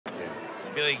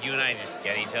I feel like you and I just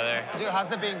get each other. Dude,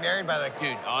 how's it being married by the...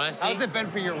 Dude, honestly... How's it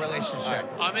been for your relationship?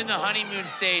 I'm in the honeymoon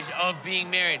stage of being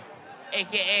married.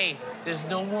 AKA, there's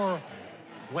no more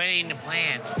wedding to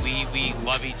plan. We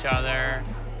love each other,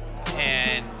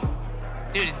 and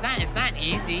dude, it's not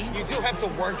easy. You do have to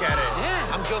work at it.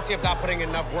 Yeah. I'm guilty of not putting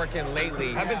enough work in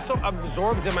lately. I've been so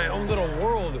absorbed in my own little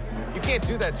world. You can't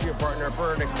do that to your partner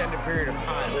for an extended period of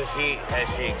time. So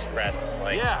has she expressed,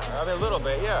 like... Yeah, I mean, a little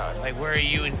bit, yeah. Like, where are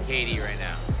you and Katie right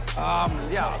now?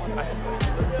 Yeah.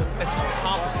 It's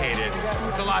complicated.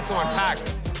 It's a lot to unpack.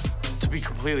 To be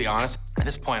completely honest, at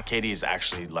this point, Katie's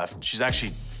actually left. She's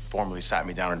actually formally sat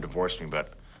me down and divorced me,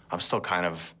 but I'm still kind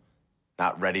of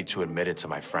not ready to admit it to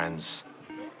my friends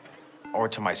or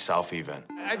to myself even.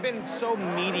 I've been so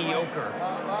mediocre.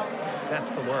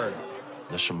 That's the word.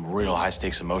 There's some real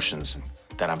high-stakes emotions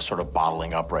that I'm sort of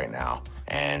bottling up right now.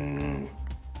 And,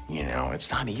 you know,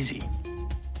 it's not easy.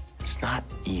 It's not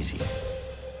easy.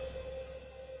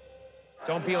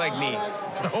 Don't be like me.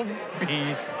 Don't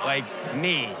be like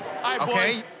me. All right,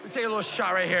 okay? boys, we take a little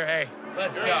shot right here, hey.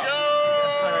 Let's go.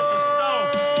 Yes, sir.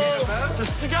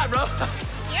 Just you got, bro.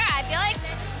 Yeah, I feel like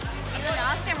you and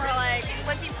Austin were like,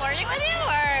 was he flirting with you,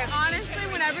 or? Honestly,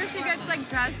 whenever she gets, like,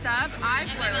 dressed up, I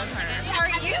flirt with her. Are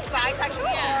you bisexual,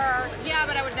 or? Yeah,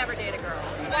 but I would never date a girl.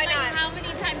 Why Like, not? how many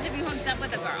times have you hooked up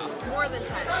with a girl? More than 10.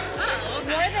 Oh,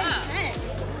 okay. More than 10.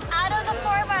 Out of the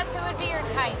four of us, who would be your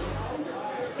type?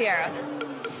 Sierra.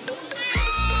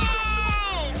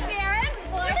 Sierra's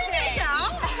bullshit.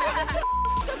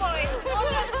 The boys, we'll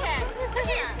just kiss. Come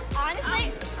here.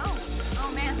 Honestly? Oh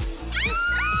man.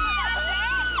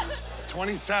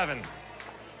 27.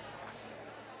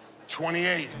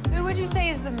 28. Who would you say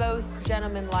is the most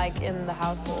gentleman-like in the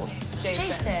household?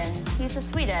 Jason. He's the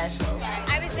sweetest.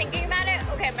 I was thinking about it.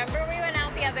 Okay, remember we went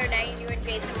out the other night and you and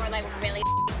Jason were like really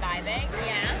vibing?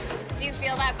 Yeah. Do you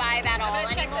feel that vibe at all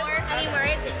anymore? I mean, where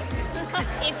is he?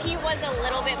 If he was a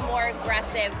little bit more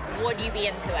aggressive, would you be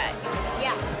into it?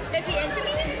 Yeah. Is he into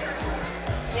me?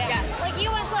 Yeah. Like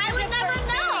you and I would never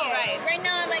know. Right. Right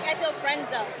now, like, I feel friend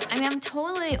zoned. I mean, I'm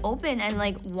totally open and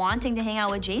like wanting to hang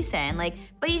out with Jason, like,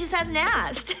 but he just hasn't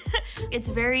asked. It's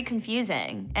very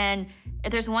confusing. And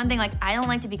if there's one thing, like, I don't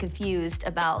like to be confused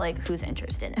about like who's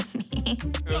interested in me.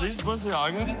 Are these supposed to be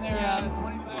arguing?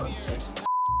 Yeah. Oh, sexy.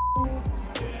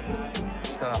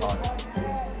 It's kind of hot.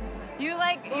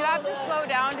 You have to slow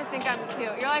down to think I'm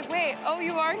cute. You're like, wait, oh,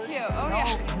 you are cute. Oh,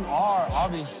 yeah. You are,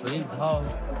 obviously.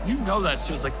 You know that,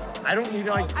 so it's like, I don't need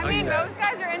to, like, tell I mean, you that. most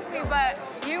guys are into me, but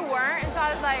you weren't, and so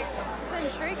I was like,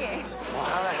 it's intriguing. Well,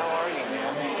 how the hell are you,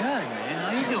 man? Good, man.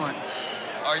 How you doing?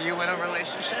 Are you in a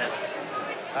relationship?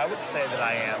 I would say that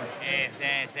I am. I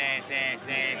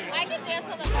could dance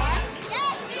on the bar.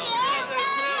 Yes, Sierra!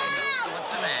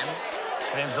 What's her name?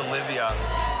 Her name's Olivia.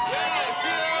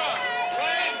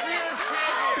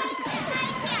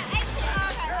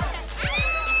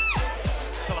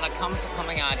 So when it comes to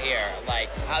coming out here, like,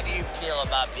 how do you feel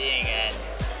about being in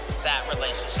that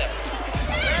relationship?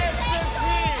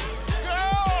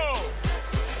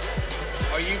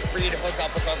 Are you free to hook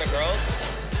up with other girls?